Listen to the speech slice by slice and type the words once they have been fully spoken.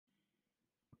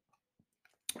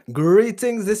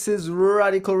Greetings, this is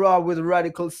Radical Raw with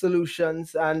Radical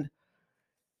Solutions. And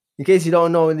in case you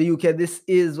don't know, in the UK, this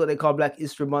is what they call Black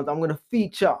History Month. I'm going to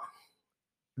feature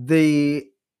the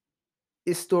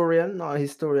historian,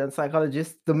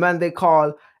 psychologist, the man they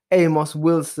call Amos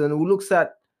Wilson, who looks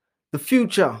at the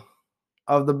future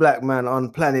of the black man on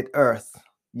planet Earth.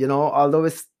 You know, although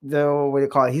it's what they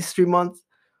call History Month,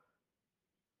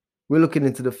 we're looking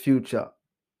into the future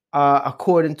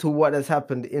according to what has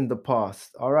happened in the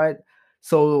past. All right.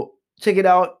 So check it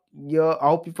out. I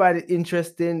hope you find it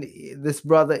interesting. This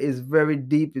brother is very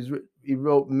deep. He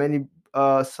wrote many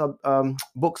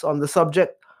books on the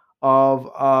subject of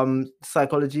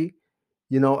psychology,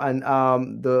 and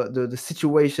the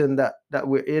situation that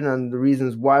we're in and the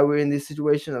reasons why we're in this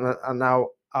situation, and how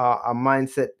our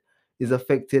mindset is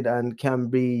affected and can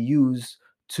be used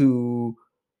to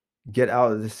get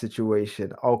out of this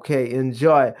situation. Okay,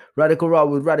 enjoy Radical Raw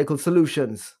with Radical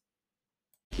Solutions.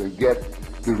 To get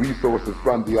the resources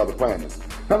from the other planets.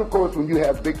 And of course, when you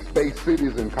have big space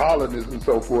cities and colonies and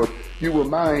so forth, you will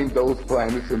mine those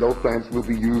planets, and those planets will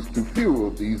be used to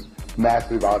fuel these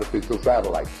massive artificial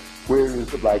satellites. Where is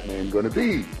the black man going to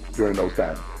be during those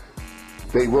times?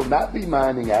 They will not be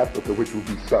mining Africa, which will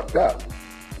be sucked up.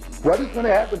 What is going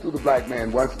to happen to the black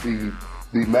man once the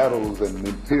metals and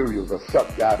materials are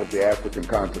sucked out of the African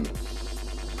continent?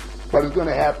 What is going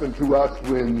to happen to us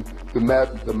when the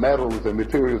metals and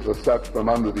materials are sucked from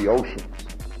under the oceans?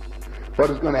 What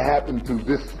is going to happen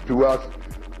to us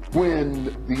when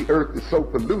the earth is so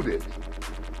polluted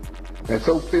and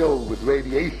so filled with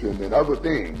radiation and other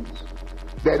things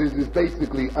that it is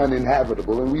basically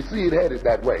uninhabitable? And we see it headed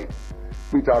that way.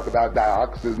 We talk about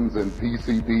dioxins and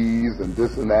PCBs and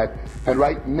this and that, and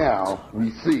right now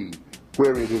we see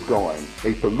where it is going,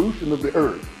 a pollution of the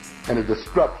earth and a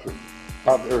destruction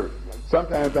of the earth.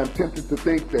 Sometimes I'm tempted to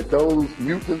think that those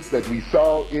mutants that we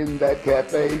saw in that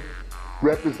cafe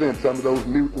represent some of those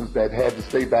mutants that had to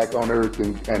stay back on Earth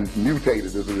and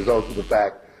mutated as a result of the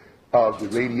fact of the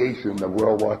radiation of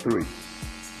World War III.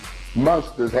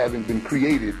 Monsters having been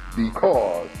created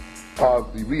because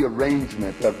of the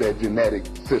rearrangement of their genetic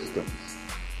systems.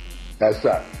 As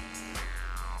such,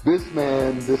 this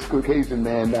man, this Caucasian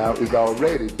man now, is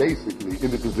already basically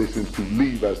in the position to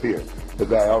leave us here.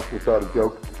 As I also sort of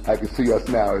joke, I can see us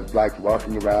now as blacks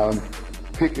walking around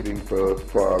picketing for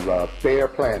fair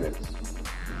planets.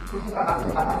 We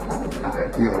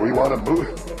want to move.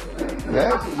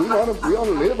 Yes, we want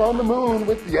to live on the moon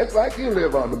just like you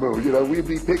live on the moon. We'll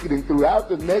be picketing throughout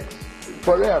the next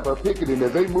forever, picketing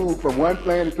as they move from one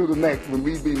planet to the next, when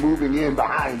we be moving in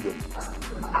behind them,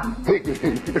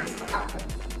 picketing.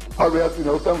 Or else,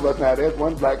 some of us now, there's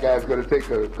one black guy's going to take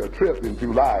a trip in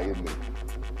July, isn't he?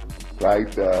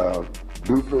 Right?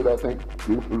 Buford, I think.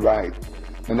 Buford, right.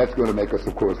 And that's going to make us,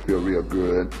 of course, feel real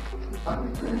good.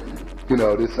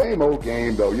 The same old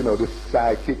game, though, this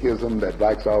sidekickism that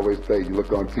blacks always play. You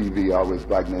look on TV, always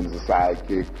black men is a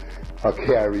sidekick, a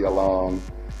carry along.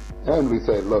 And we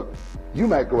say, look, you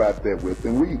might go out there with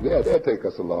them. They'll take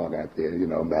us along out there,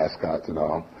 mascots and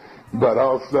all. But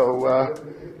also,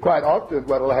 quite often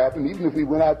what will happen, even if we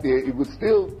went out there,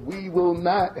 we will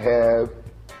not have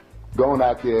gone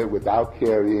out there without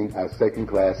carrying our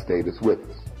second-class status with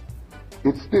us.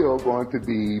 It's still going to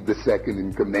be the second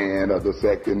in command or the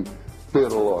second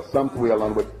fiddle or something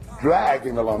along with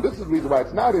dragging along. This is the reason why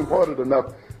it's not important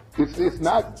enough. It's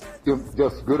not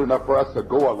just good enough for us to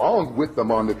go along with them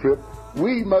on the trip.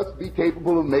 We must be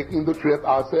capable of making the trip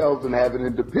ourselves and have an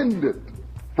independent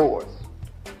force.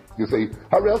 You see,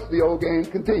 or else the old game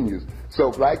continues. So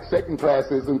black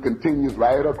second-classism continues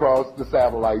right across the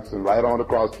satellites and right on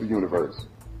across the universe.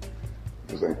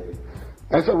 You see?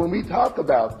 And so when we talk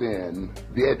about then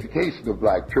the education of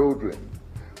black children,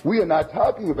 we are not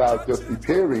talking about just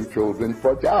preparing children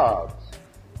for jobs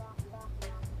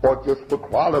or just for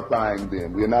qualifying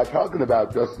them. We are not talking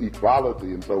about just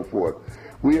equality and so forth.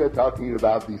 We are talking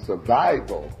about the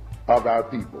survival of our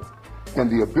people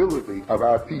and the ability of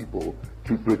our people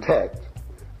to protect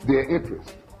their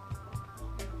interests.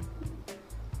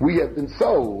 We have been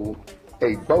sold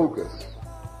a bogus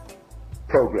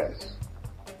progress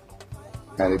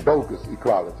and a bogus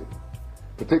equality,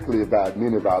 particularly about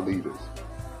many of our leaders.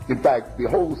 In fact, the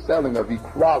whole selling of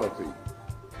equality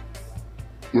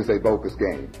is a bogus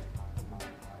game.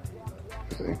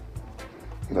 You see?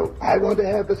 I want to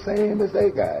have the same as they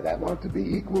got. I want to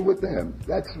be equal with them.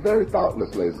 That's very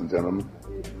thoughtless, ladies and gentlemen.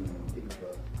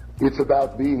 It's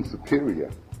about being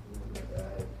superior.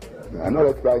 I know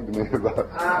that's frightening me, but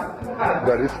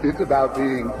it's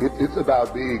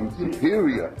about being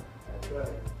superior.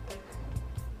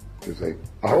 You see,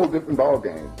 a whole different ball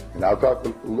game. And I'll talk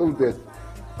a little bit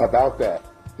about that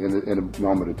in a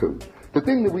moment or two. The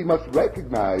thing that we must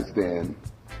recognize then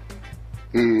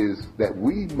is that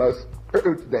we must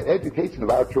urge that education of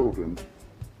our children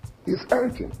is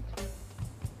urgent.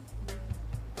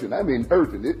 And I mean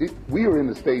urgent. We are in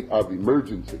a state of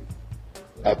emergency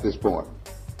at this point.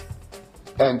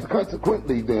 And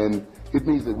consequently then, it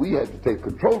means that we have to take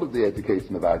control of the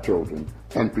education of our children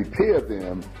and prepare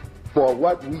them for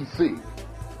what we see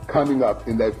coming up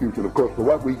in that future. And of course, for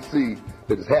what we see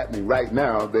that is happening right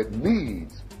now that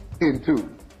leads into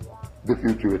the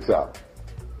future itself.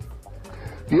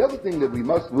 The other thing that we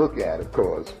must look at, of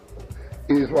course,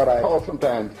 is what I call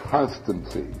sometimes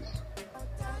constancies.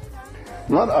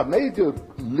 A major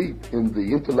leap in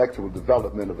the intellectual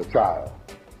development of a child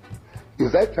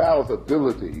is that child's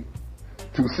ability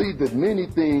to see that many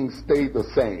things stay the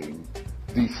same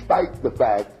despite the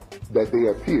fact that they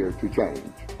appear to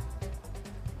change.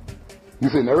 You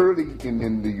see,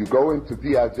 you go into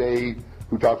Piaget,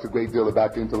 who talks a great deal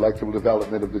about the intellectual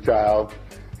development of the child,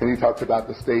 and he talks about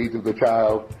the stage of the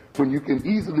child when you can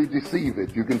easily deceive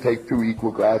it. You can take 2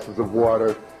 equal glasses of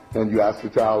water, and you ask the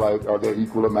child, are there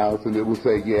equal amounts, and it will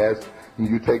say yes. And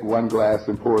you take 1 glass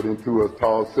and pour it into a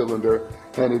tall cylinder,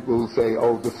 and it will say,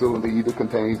 oh, the cylinder either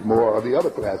contains more or the other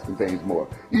glass contains more,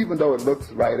 even though it looks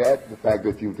right at the fact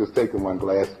that you've just taken 1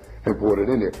 glass and poured it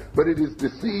in there. But it is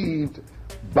deceived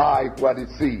by what it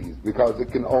sees because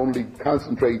it can only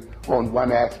concentrate on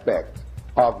one aspect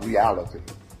of reality.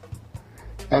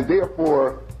 And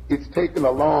therefore, it's taken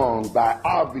along by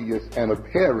obvious and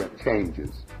apparent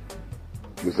changes.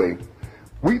 You see,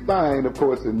 we find, of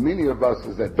course, in many of us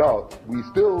as adults, we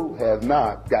still have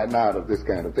not gotten out of this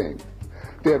kind of thing.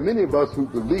 There are many of us who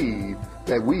believe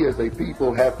that we as a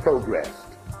people have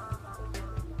progressed,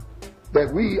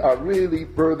 that we are really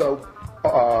further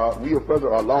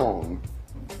along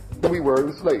than we were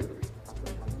in slavery.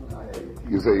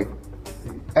 You see,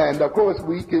 and of course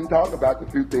we can talk about the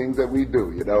few things that we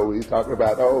do. You know, we talk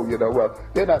about, well,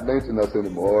 they're not lynching us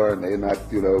anymore, and they're not,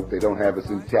 they don't have us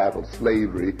in chattel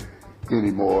slavery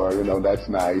anymore. That's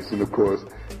nice. And of course,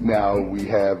 now we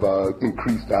have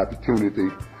increased opportunity.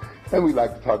 And we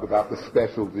like to talk about the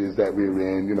specialties that we're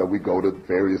in. We go to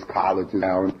various colleges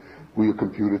now, and we are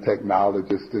computer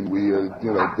technologists, and we are,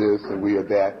 this, and we are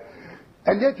that.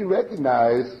 And yet you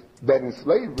recognize that in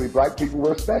slavery, black people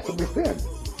were especially thin.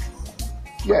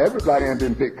 Yeah, every black man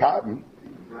didn't pick cotton.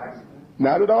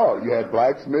 Not at all. You had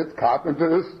blacksmiths,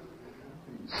 carpenters,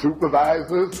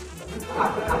 supervisors,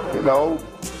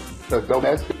 the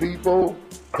domestic people,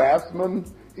 craftsmen.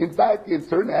 In fact, in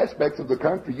certain aspects of the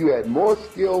country, you had more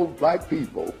skilled black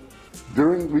people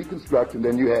during Reconstruction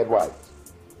than you had whites.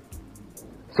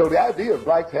 So the idea of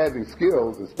blacks having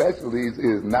skills and specialties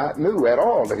is not new at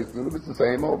all. It's the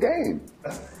same old game.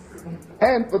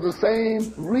 And for the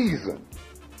same reason.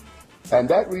 And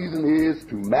that reason is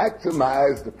to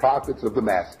maximize the profits of the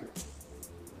master.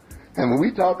 And when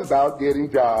we talk about getting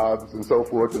jobs and so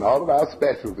forth and all of our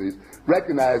specialties,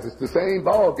 recognize it's the same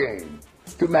ball game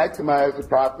to maximize the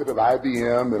profit of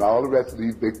IBM and all the rest of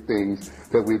these big things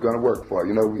that we're going to work for.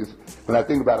 When I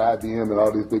think about IBM and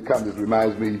all these big companies, it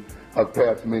reminds me of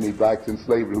perhaps many blacks in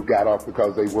slavery who got off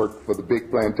because they worked for the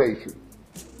big plantation.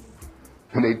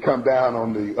 And they'd come down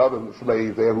on the other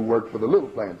slaves there who worked for the little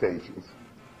plantations.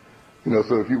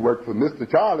 So if you worked for Mr.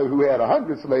 Charlie, who had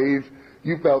 100 slaves,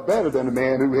 you felt better than the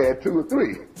man who had 2 or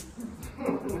 3.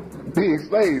 Being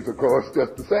slaves, of course,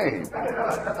 just the same.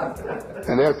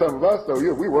 And there's some of us,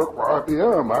 we work for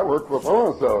RPM, I work for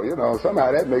so-and-so,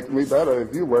 somehow that makes me better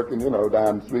if you're working,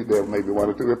 down the street there with maybe 1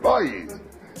 or 2 employees.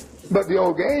 But the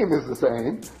old game is the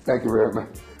same. Thank you very much.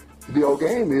 The old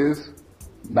game is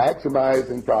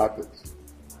maximizing profits.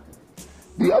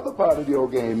 The other part of the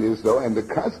old game is, though, and the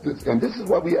constants, and this is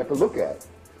what we have to look at.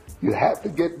 You have to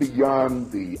get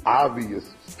beyond the obvious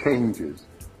changes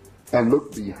and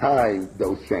look behind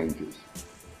those changes.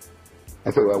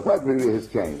 And say, well, what really has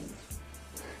changed?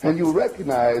 And you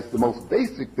recognize the most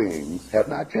basic things have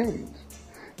not changed.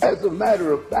 As a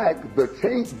matter of fact,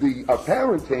 the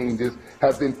apparent changes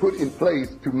have been put in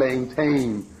place to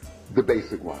maintain the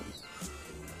basic ones.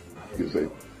 You see?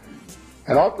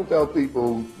 And I often tell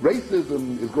people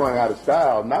racism is going out of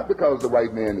style not because the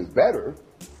white man is better,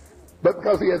 but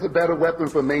because he has a better weapon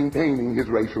for maintaining his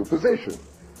racial position.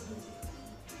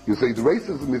 You see, the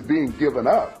racism is being given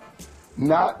up,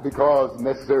 not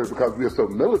necessarily because we are so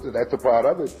militant, that's a part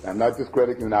of it. I'm not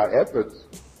discrediting our efforts,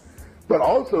 but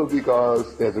also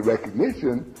because there's a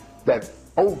recognition that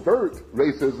overt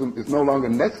racism is no longer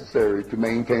necessary to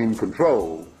maintain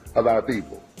control of our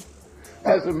people.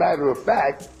 As a matter of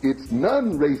fact, it's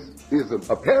non-race non-racism,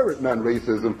 apparent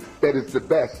non-racism, that is the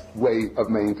best way of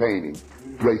maintaining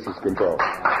racist control.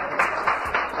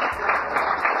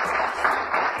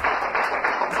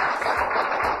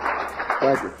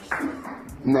 Thank you.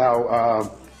 Now,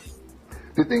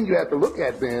 the thing you have to look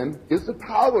at then is the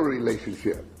power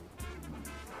relationship.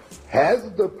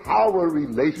 Has the power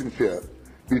relationship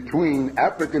between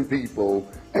African people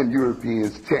and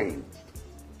Europeans changed?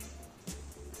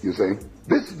 You see?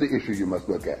 This is the issue you must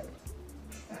look at.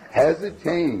 Has it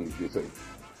changed, you see?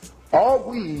 Are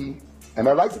we, and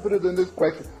I'd like to put it in this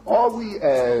question, are we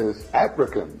as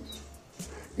Africans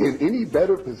in any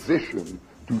better position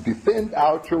to defend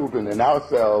our children and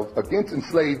ourselves against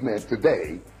enslavement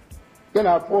today than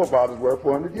our forefathers were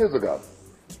 400 years ago?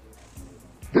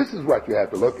 This is what you have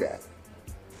to look at.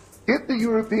 If the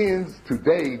Europeans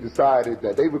today decided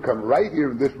that they would come right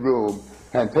here in this room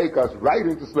and take us right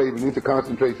into slavery, into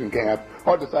concentration camps,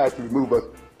 or decide to remove us,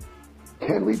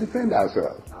 can we defend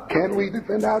ourselves? Can we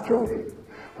defend our children?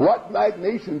 What black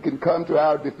nation can come to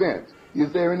our defense?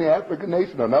 Is there any African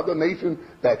nation, another nation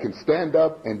that can stand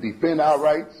up and defend our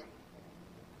rights?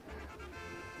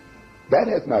 That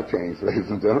has not changed, ladies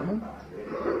and gentlemen.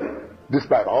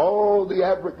 Despite all the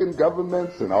African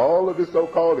governments and all of the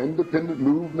so-called independent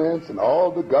movements and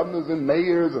all the governors and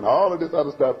mayors and all of this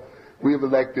other stuff we have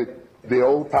elected, the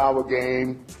old power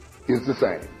game is the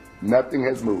same. Nothing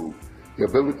has moved. The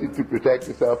ability to protect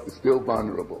yourself is still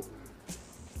vulnerable.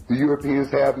 The Europeans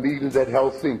have meetings at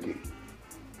Helsinki,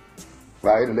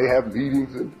 right? And they have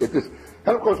meetings at this.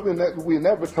 And of course, we're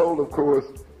never told, of course,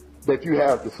 that you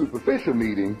have the superficial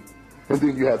meeting and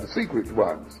then you have the secret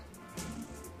ones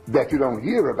that you don't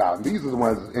hear about. And these are the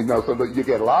ones, so that you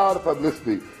get a lot of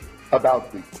publicity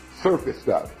about the surface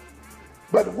stuff.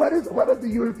 But what are the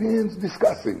Europeans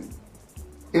discussing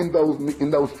in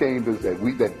those chambers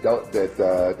that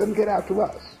doesn't get out to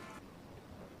us?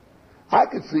 I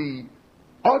could see,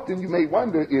 often you may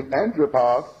wonder if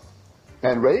Andropov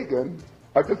and Reagan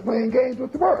are just playing games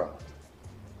with the world.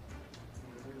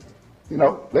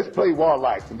 Let's play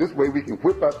warlike, and this way we can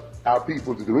whip up our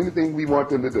people to do anything we want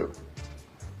them to do.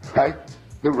 Right?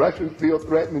 The Russians feel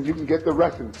threatened, and you can get the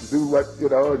Russians to do what,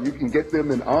 and you can get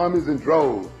them in armies and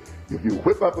droves. If you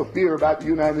whip up a fear about the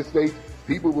United States,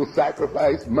 people will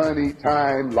sacrifice money,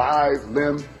 time, lives,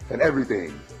 limbs, and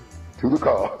everything to the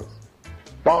cause.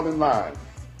 Fall in line.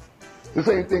 The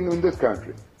same thing in this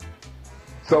country.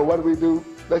 So what do?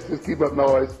 Let's just keep up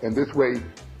noise, and this way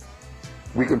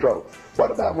we control. What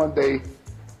about one day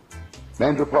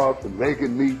Andropov and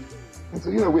Reagan meet and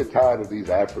say, we're tired of these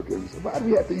Africans. Why do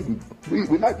we have to even,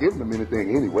 we're not giving them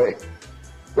anything anyway.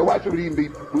 But why should we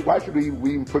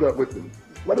even put up with them?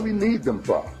 What do we need them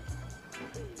for?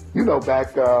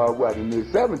 Back, in the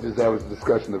 70s, there was a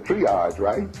discussion of triage,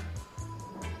 right?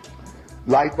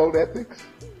 Lifeboat ethics.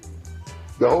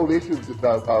 The whole issue of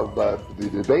the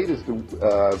debate is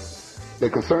the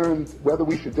concern whether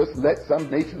we should just let some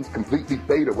nations completely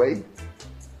fade away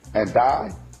and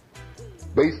die,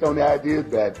 based on the idea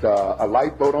that a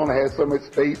lifeboat only has so much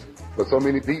space for so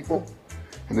many people.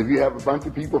 And if you have a bunch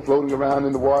of people floating around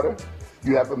in the water,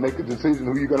 you have to make a decision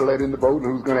who you're going to let in the boat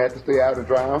and who's going to have to stay out and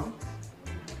drown.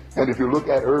 And if you look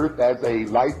at Earth as a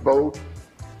lifeboat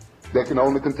that can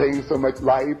only contain so much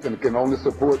life and can only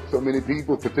support so many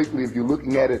people, particularly if you're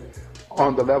looking at it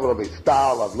on the level of a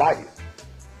style of life,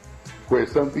 where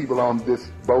some people on this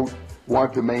boat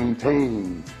want to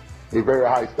maintain a very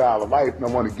high style of life and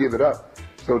don't want to give it up,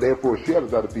 so therefore share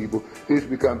with other people, this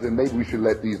becomes, and maybe we should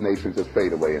let these nations just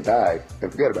fade away and die and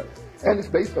forget about it. And it's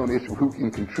based on the issue of who can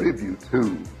contribute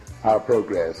to our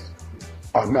progress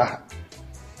or not.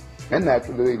 And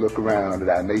naturally, they look around at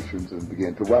our nations and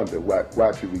begin to wonder,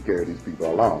 why should we carry these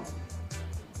people along?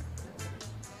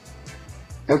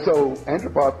 And so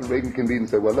Andropov and Reagan convened and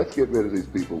said, well, let's get rid of these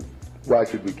people. Why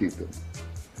should we keep them?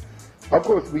 Of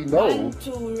course, we know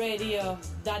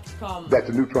that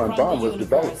the neutron bomb was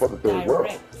developed for the Third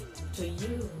World. To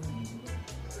you.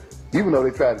 Even though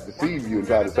they try to deceive you and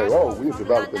try to say, oh, we're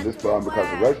developing this bomb because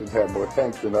the Russians have more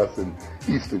tanks than us in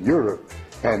Eastern Europe,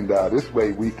 and this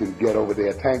way we can get over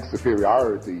their tank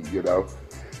superiority,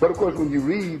 But of course, when you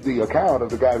read the account of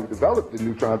the guy who developed the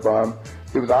neutron bomb,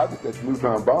 it was obvious that the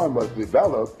neutron bomb was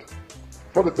developed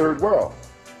for the Third World,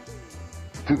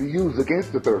 to be used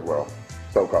against the Third World,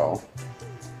 so-called.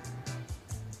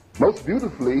 Most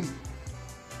beautifully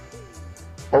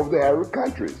over the Arab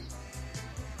countries,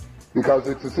 because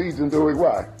it succeeds in doing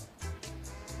what?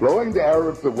 Blowing the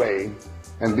Arabs away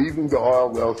and leaving the oil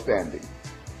well standing.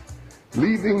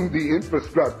 Leaving the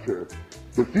infrastructure,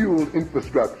 the fuel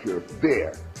infrastructure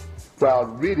there, while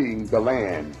ridding the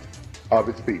land of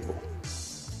its people.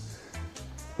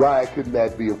 Why couldn't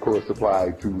that be, of course,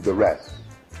 applied to the rest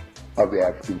of the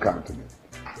African continent?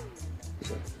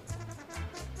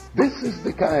 This is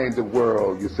the kind of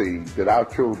world, you see, that our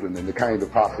children and the kind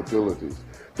of possibilities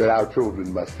that our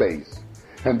children must face.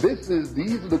 And these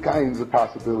are the kinds of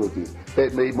possibilities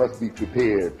that they must be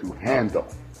prepared to handle.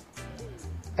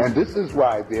 And this is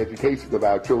why the education of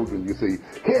our children, you see,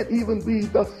 can't even be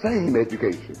the same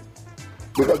education.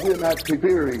 Because we're not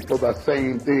preparing for the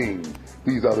same thing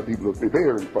these other people are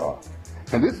preparing for.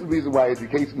 And this is the reason why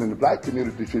education in the black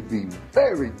community should be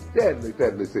very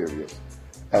deadly serious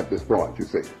at this point, you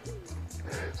see.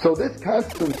 So this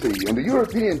constancy, and the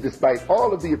European, despite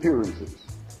all of the appearances,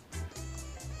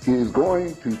 is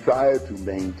going to try to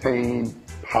maintain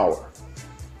power.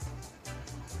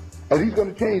 And he's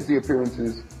going to change the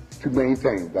appearances to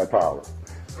maintain that power.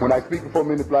 When I speak before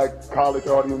many black college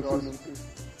audiences,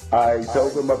 I tell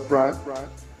them up front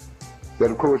that,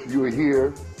 of course, you are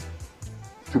here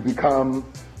to become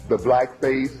the black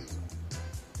face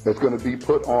that's going to be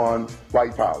put on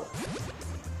white power.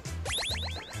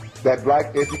 That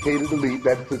black educated elite,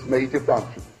 that's its major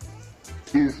function,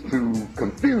 is to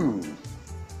confuse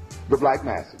the black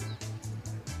masses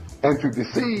and to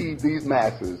deceive these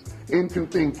masses into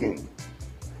thinking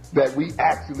that we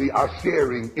actually are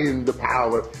sharing in the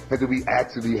power and that we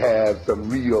actually have some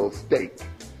real stake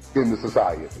in the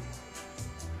society.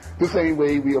 The same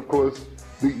way we, of course,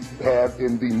 we have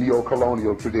in the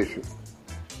neo-colonial tradition.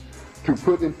 To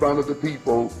put in front of the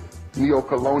people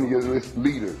neo-colonialist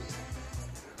leaders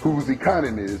whose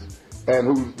economies and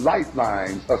whose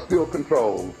lifelines are still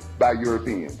controlled by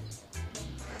Europeans.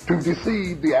 To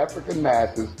deceive the African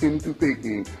masses into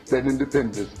thinking that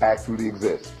independence actually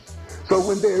exists. So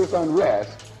when there is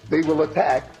unrest, they will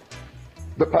attack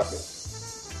the puppet.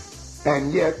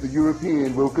 And yet the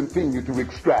European will continue to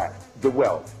extract the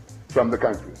wealth from the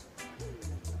countries.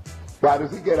 Why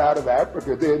does he get out of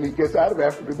Africa? Then he gets out of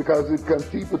Africa because it becomes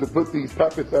cheaper to put these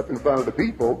puppets up in front of the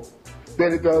people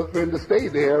than it does for him to stay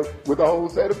there with a whole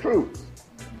set of troops.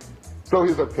 So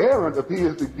his appearance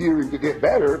appears to get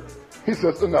better. It's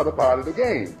just another part of the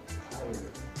game.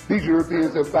 These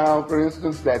Europeans have found, for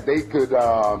instance, that they could,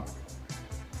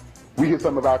 we hear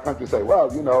some of our countries say, well,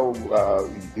 you know,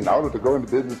 in order to go into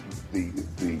business,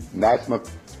 the national,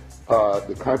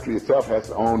 the country itself has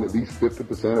to own at least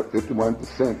 50% or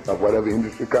 51% of whatever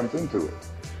industry comes into it.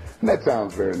 And that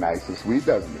sounds very nice and sweet,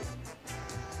 doesn't it?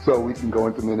 So we can go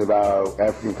into many of our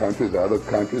African countries, other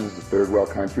countries, the third world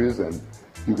countries, and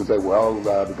you can say, well,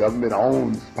 the government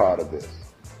owns part of this.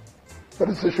 But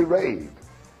it's a charade.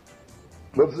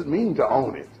 What does it mean to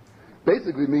own it?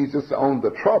 Basically it means just to own the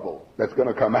trouble that's going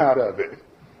to come out of it.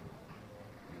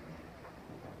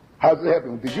 How's it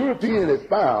happen? The European has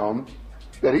found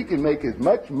that he can make as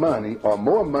much money or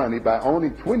more money by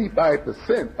owning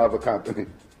 25% of a company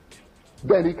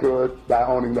than he could by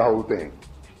owning the whole thing.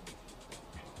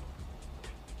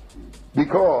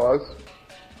 Because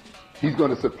he's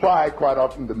going to supply quite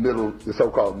often the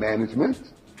so-called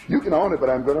management. You can own it, but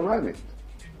I'm going to run it.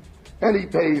 And he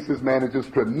pays his managers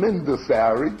tremendous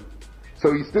salary,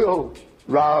 so he still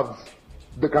robs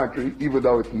the country, even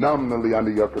though it's nominally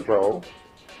under your control.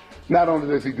 Not only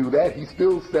does he do that, he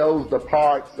still sells the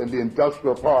parts and the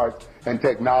industrial parts and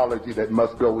technology that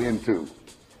must go into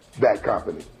that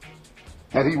company.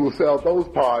 And he will sell those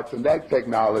parts and that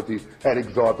technology at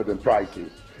exorbitant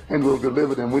prices, and will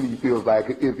deliver them when he feels like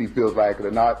it, if he feels like it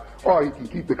or not, or he can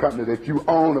keep the company that you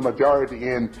own a majority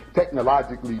in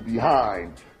technologically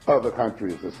behind other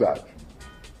countries as such.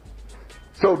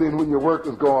 So then when your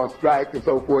workers go on strike and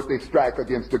so forth, they strike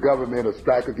against the government or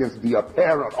strike against the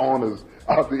apparent owners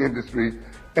of the industry,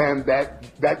 and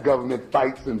that government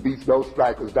fights and beats those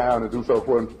strikers down and do so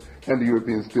forth, and the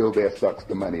European still there sucks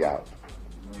the money out.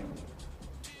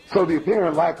 So the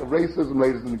apparent lack of racism,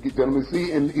 ladies and gentlemen,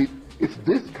 see, and it's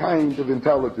this kind of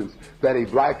intelligence that a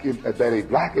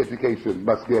black education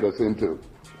must get us into,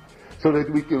 so that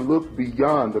we can look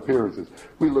beyond appearances.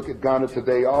 We look at Ghana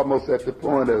today almost at the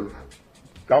point of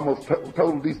almost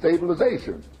total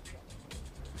destabilization.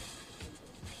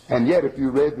 And yet, if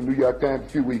you read the New York Times a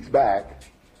few weeks back,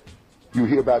 you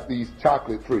hear about these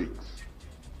chocolate freaks,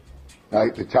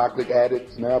 right? The chocolate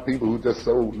addicts now, people who just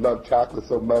so love chocolate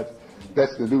so much.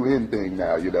 That's the new in thing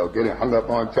now, you know, getting hung up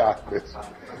on chocolates.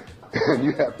 And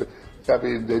you have to, I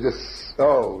mean,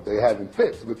 they're having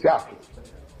fits with chocolate.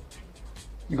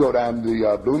 You go down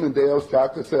to Bloomingdale's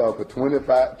chocolate sale for more than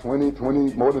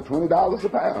 $20 a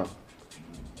pound.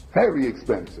 Very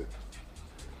expensive.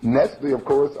 Nestle, of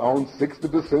course, owns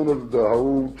 60% of the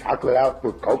whole chocolate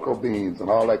output, cocoa beans and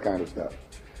all that kind of stuff.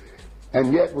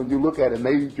 And yet, when you look at a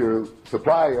major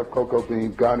supplier of cocoa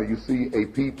beans, Ghana, you see a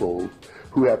people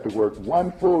who have to work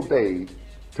one full day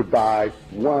to buy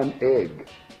one egg.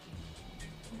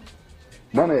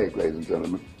 One egg, ladies and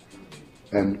gentlemen.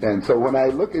 And so when I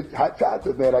look at hot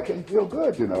chocolate, man, I can't feel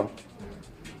good, you know.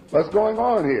 What's going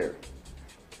on here?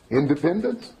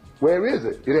 Independence? Where is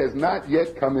it? It has not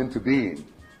yet come into being.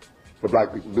 For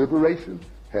black people, liberation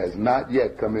has not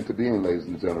yet come into being, ladies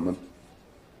and gentlemen.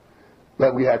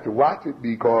 But we have to watch it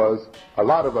because a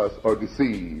lot of us are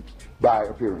deceived by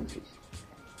appearances.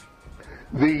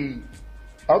 The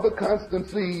other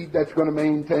constancy that's going to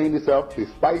maintain itself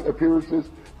despite appearances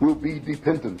will be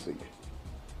dependency.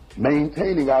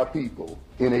 Maintaining our people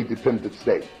in a dependent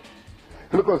state.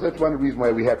 And of course, that's one of the reasons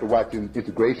why we have to watch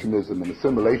integrationism and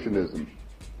assimilationism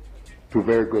to a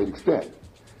very great extent.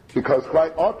 Because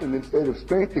quite often, instead of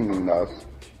strengthening us,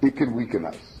 it can weaken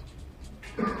us.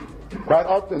 Quite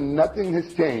often, nothing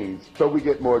has changed, so we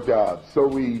get more jobs, so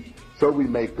we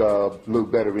make a little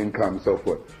better income and so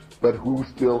forth. But who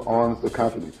still owns the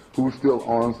company? Who still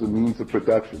owns the means of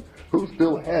production? Who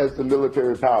still has the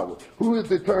military power? Who is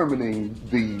determining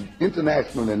the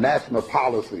international and national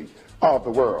policy of the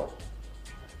world?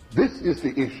 This is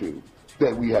the issue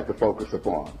that we have to focus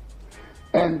upon.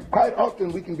 And quite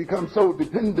often we can become so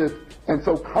dependent and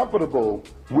so comfortable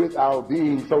with our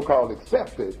being so-called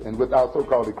accepted and with our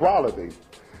so-called equality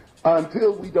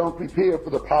until we don't prepare for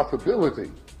the possibility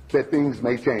that things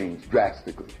may change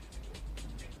drastically.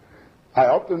 I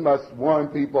often must warn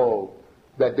people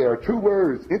that there are two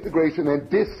words, integration and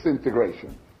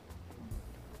disintegration.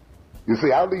 You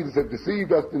see, our leaders have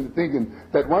deceived us into thinking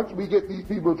that once we get these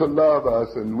people to love us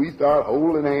and we start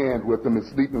holding hands with them and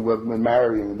sleeping with them and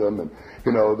marrying them and,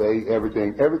 you know,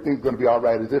 everything's going to be all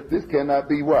right, as if this cannot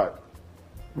be what?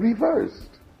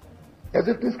 Reversed. As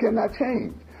if this cannot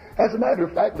change. As a matter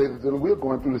of fact, ladies and gentlemen, we're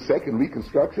going through the second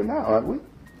Reconstruction now, aren't we?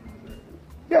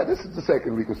 Yeah, this is the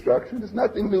second Reconstruction. There's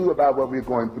nothing new about what we're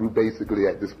going through basically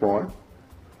at this point.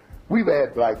 We've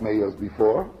had black mayors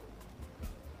before.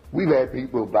 We've had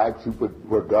people, blacks who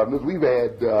were governors. We've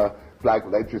had black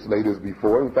legislators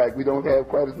before. In fact, we don't have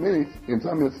quite as many in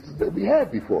some instances that we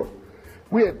had before.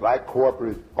 We had black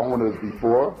corporate owners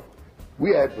before.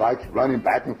 We had blacks running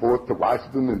back and forth to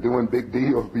Washington and doing big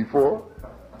deals before.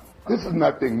 This is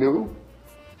nothing new.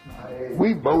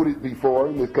 We voted before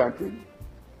in this country.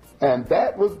 And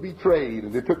that was betrayed,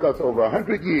 and it took us over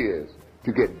 100 years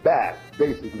to get back,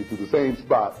 basically, to the same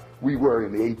spot we were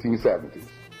in the 1870s.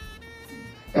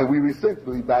 And we're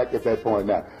essentially back at that point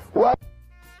now. What?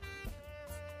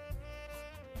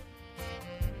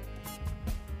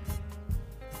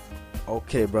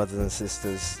 Okay, brothers and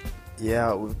sisters.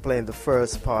 Yeah, we're playing the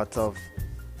first part of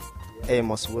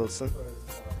Amos Wilson.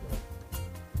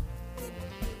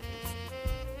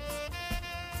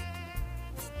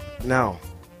 Now,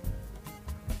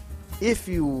 if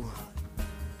you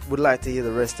would like to hear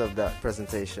the rest of that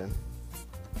presentation,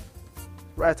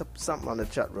 write up something on the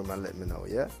chat room and let me know,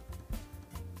 yeah?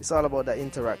 It's all about that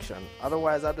interaction.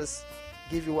 Otherwise, I'll just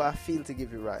give you what I feel to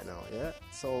give you right now, yeah?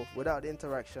 So without the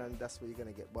interaction, that's what you're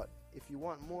going to get. But if you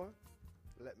want more,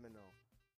 let me know.